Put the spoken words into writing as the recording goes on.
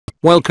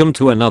Welcome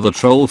to another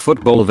troll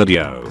football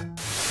video.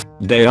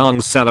 De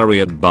Jong's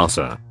salary at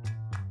Barca.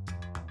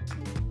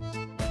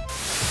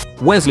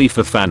 Wesley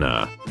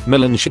Fofana,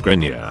 Milan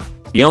Skriniar,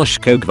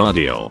 Joško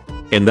Gvardiol.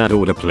 In that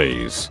order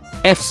please.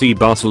 FC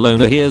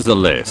Barcelona, here's the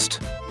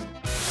list.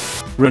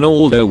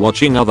 Ronaldo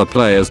watching other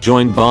players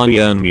join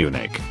Bayern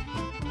Munich.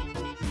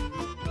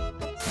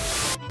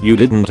 You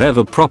didn't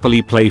ever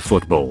properly play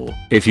football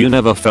if you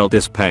never felt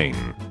this pain.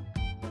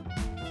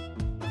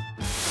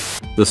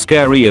 The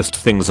scariest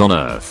things on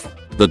earth.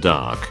 The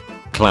dark.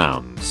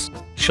 Clowns.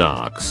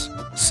 Sharks.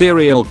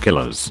 Serial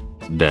killers.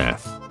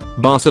 Death.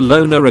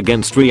 Barcelona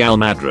against Real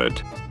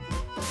Madrid.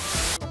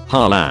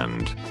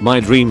 Haaland,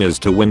 my dream is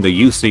to win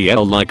the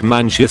UCL like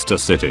Manchester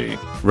City.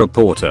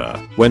 Reporter,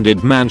 when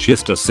did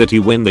Manchester City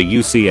win the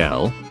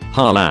UCL?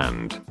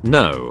 Haaland,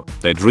 no,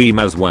 their dream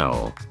as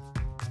well.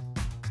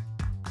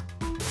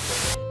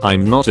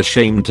 I'm not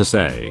ashamed to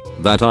say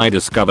that I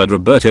discovered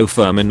Roberto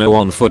Firmino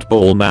on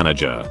Football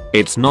Manager.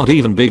 It's not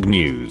even big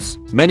news.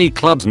 Many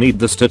clubs need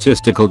the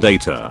statistical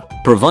data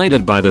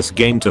provided by this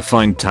game to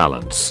find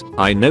talents.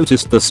 I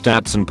noticed the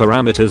stats and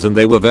parameters and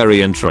they were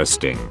very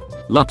interesting.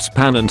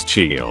 Lupspan and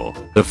Chiel,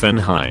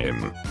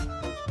 Hoffenheim.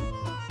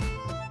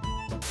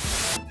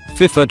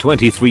 FIFA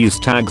 23's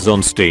tags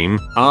on Steam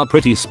are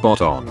pretty spot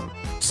on.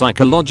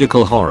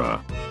 Psychological horror.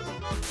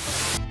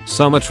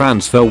 Summer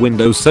transfer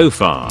window so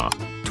far.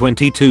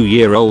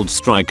 22-year-old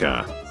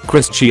striker,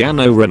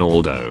 Cristiano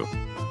Ronaldo.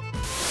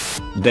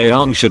 De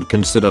Jong should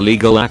consider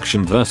legal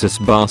action versus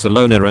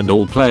Barcelona and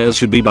all players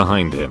should be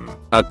behind him.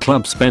 A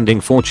club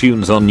spending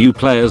fortunes on new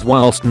players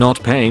whilst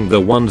not paying the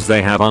ones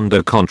they have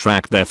under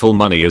contract their full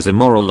money is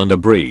immoral and a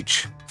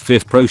breach.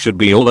 FIFPro should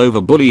be all over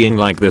bullying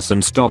like this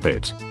and stop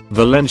it.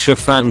 Valencia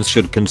fans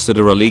should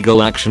consider a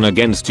legal action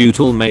against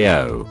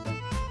Bartomeu.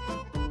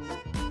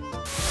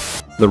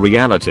 The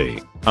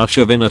reality.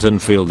 Usher win at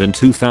Anfield in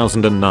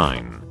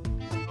 2009.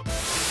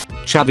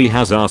 Xavi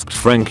has asked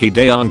Frankie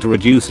de Jong to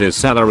reduce his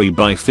salary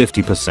by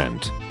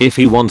 50% if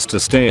he wants to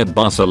stay at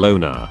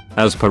Barcelona,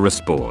 as per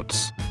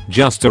Sports.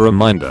 Just a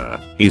reminder,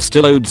 he's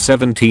still owed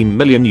 17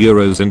 million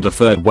euros in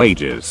deferred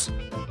wages.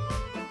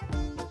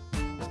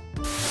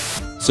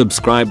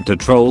 Subscribe to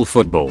Troll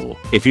Football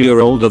if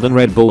you're older than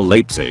Red Bull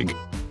Leipzig.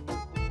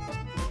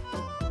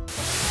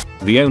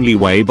 The only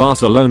way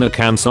Barcelona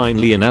can sign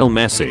Lionel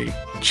Messi.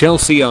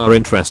 Chelsea are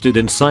interested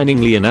in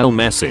signing Lionel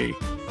Messi.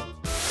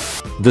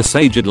 This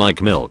aged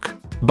like milk.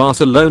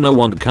 Barcelona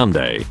want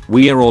Koundé,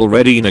 we are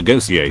already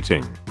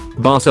negotiating.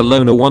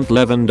 Barcelona want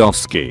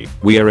Lewandowski,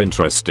 we are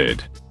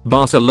interested.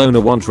 Barcelona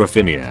want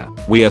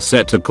Rafinha, we are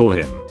set to call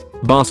him.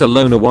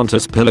 Barcelona want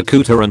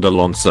Azpilicueta and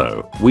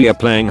Alonso, we are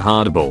playing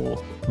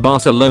hardball.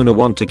 Barcelona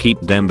want to keep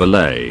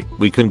Dembele,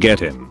 we can get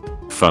him.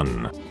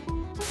 Fun.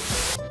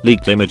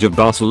 Leaked image of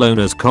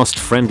Barcelona's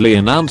cost-friendly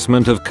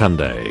announcement of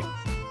Koundé.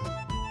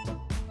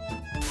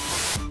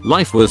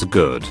 Life was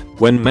good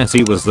when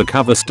Messi was the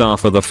cover star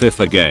for the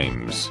FIFA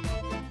games.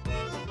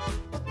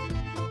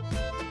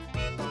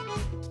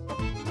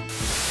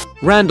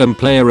 Random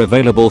player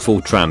available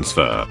for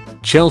transfer.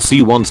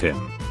 Chelsea wants him.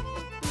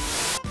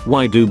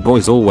 Why do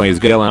boys always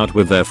go out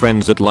with their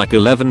friends at like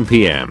 11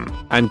 PM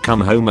and come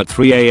home at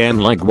 3 AM?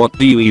 Like what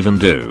do you even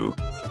do?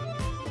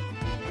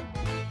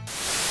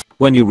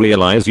 When you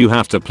realize you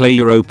have to play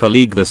Europa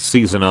League this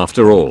season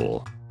after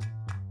all.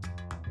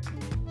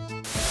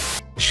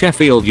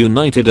 Sheffield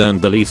United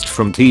earned the least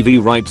from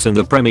TV rights in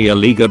the Premier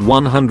League at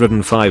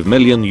 105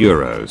 million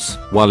euros,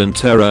 while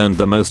Inter earned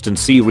the most in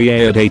Serie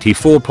A at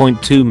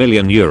 84.2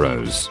 million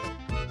euros.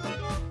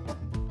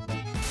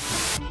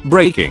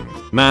 Breaking: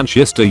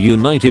 Manchester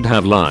United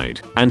have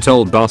lied and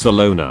told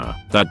Barcelona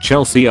that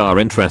Chelsea are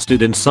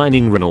interested in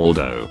signing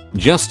Ronaldo,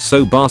 just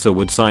so Barca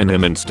would sign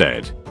him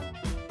instead.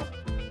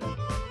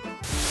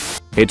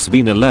 It's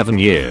been 11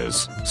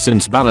 years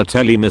since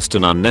Balotelli missed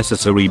an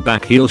unnecessary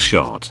backheel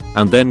shot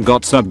and then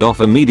got subbed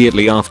off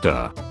immediately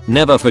after.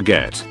 Never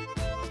forget.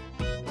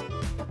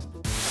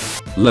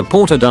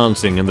 Laporta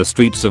dancing in the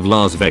streets of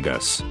Las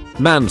Vegas.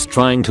 Man's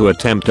trying to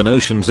attempt an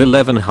Ocean's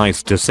 11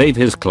 heist to save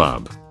his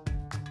club.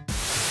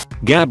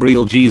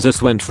 Gabriel Jesus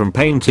went from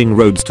painting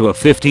roads to a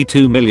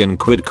 52 million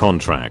quid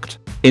contract.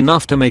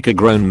 Enough to make a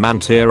grown man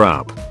tear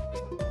up.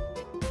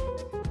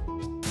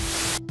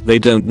 They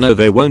don't know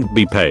they won't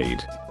be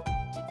paid.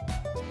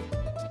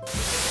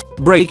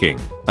 Breaking: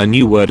 a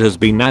new word has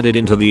been added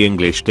into the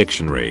English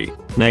dictionary.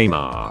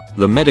 Neymar,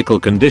 the medical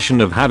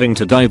condition of having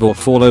to dive or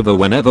fall over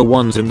whenever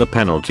one's in the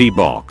penalty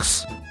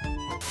box.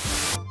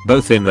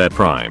 Both in their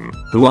prime.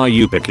 Who are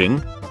you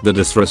picking? The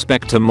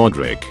disrespect to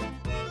Modric.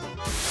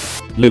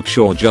 Luke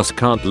Shaw just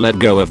can't let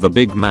go of the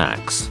Big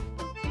Macs.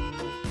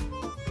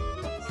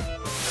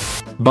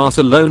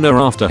 Barcelona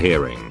after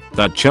hearing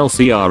that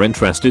Chelsea are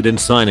interested in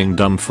signing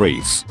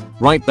Dumfries.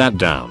 Write that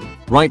down.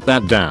 Write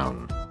that down.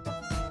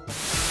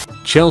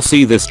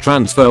 Chelsea this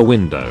transfer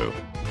window.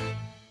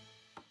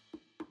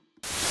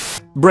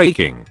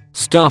 Breaking: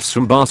 staffs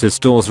from Barca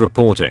stores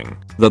reporting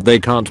that they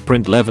can't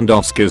print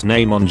Lewandowski's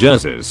name on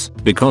jerseys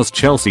because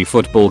Chelsea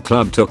Football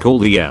Club took all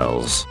the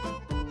L's.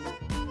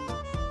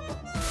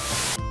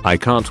 I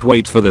can't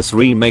wait for this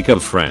remake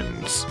of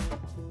Friends.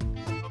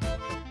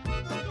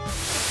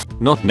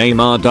 Not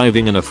Neymar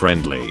diving in a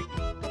friendly.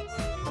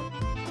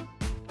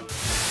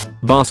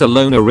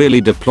 Barcelona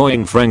really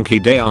deploying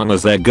Frenkie de Jong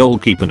as their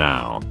goalkeeper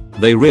now.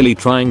 They really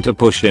trying to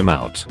push him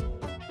out.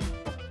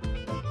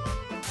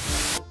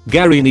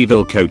 Gary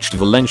Neville coached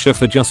Valencia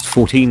for just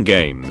 14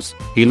 games.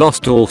 He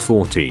lost all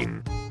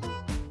 14.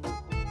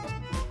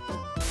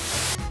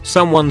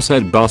 Someone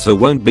said Barca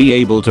won't be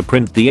able to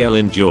print the L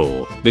in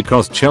duel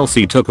because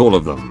Chelsea took all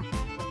of them.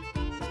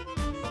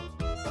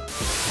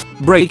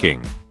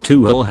 Breaking.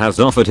 Tuchel has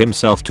offered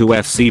himself to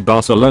FC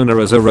Barcelona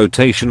as a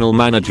rotational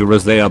manager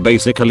as they are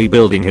basically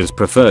building his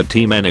preferred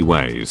team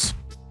anyways.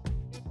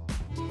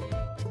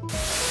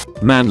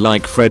 Man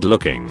like Fred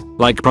looking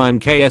like prime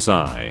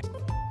KSI.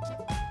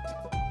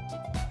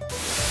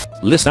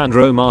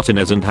 Lisandro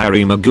Martinez and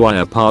Harry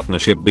Maguire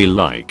partnership be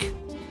like.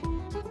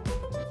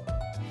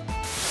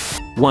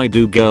 Why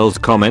do girls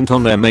comment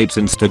on their mate's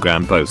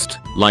Instagram post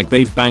like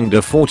they've banged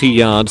a 40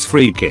 yards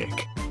free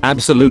kick?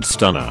 Absolute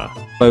stunner.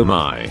 Oh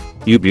my,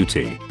 you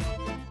beauty.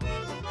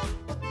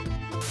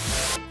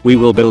 We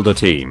will build a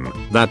team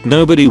that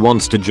nobody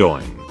wants to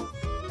join.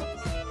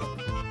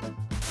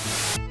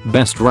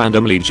 Best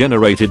randomly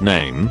generated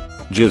name,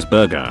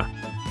 Gisberger.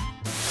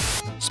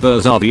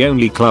 Spurs are the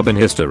only club in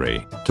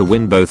history to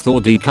win both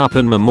Audi Cup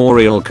and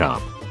Memorial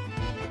Cup.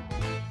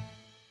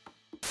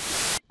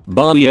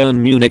 Bayern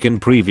Munich in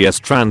previous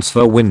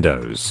transfer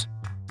windows.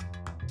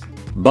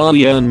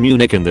 Bayern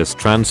Munich in this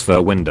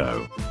transfer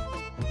window.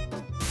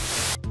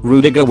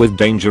 Rudiger with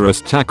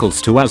dangerous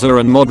tackles to Hazard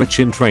and Modric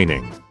in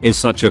training is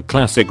such a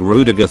classic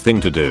Rudiger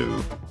thing to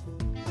do.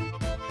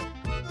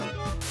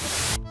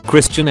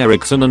 Christian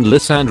Eriksen and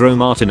Lisandro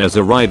Martinez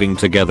arriving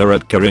together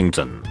at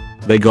Carrington.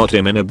 They got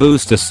him in a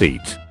booster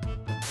seat.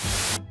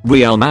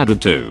 Real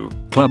Madrid 2,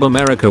 Club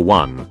America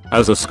 1,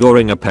 as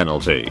scoring a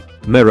penalty.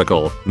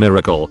 Miracle,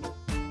 miracle.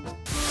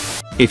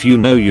 If you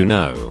know you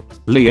know.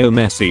 Leo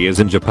Messi is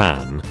in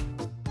Japan.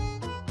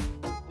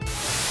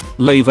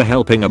 Leva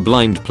helping a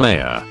blind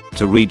player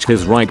to reach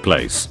his right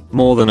place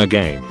more than a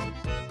game.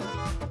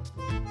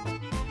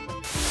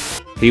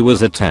 He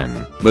was a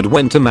 10 but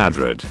went to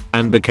Madrid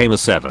and became a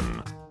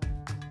 7.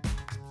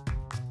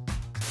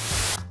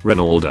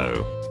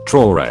 Ronaldo,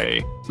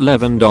 Traore,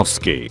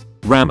 Lewandowski,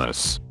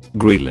 Ramos,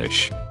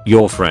 Grealish,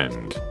 your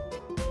friend.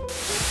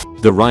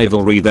 The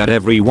rivalry that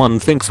everyone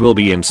thinks will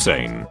be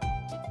insane.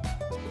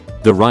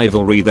 The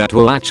rivalry that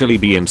will actually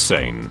be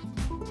insane.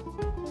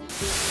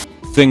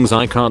 Things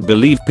I can't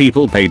believe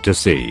people paid to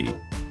see.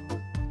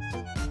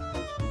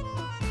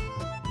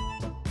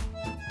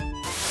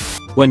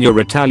 When your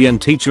Italian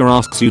teacher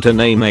asks you to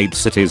name 8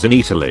 cities in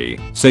Italy,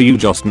 so you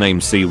just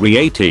name Serie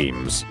A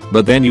teams,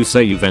 but then you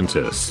say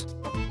Juventus.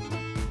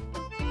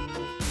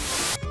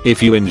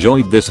 If you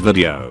enjoyed this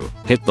video,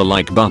 hit the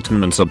like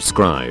button and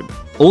subscribe.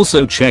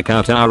 Also check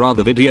out our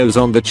other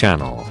videos on the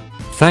channel.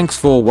 Thanks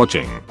for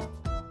watching.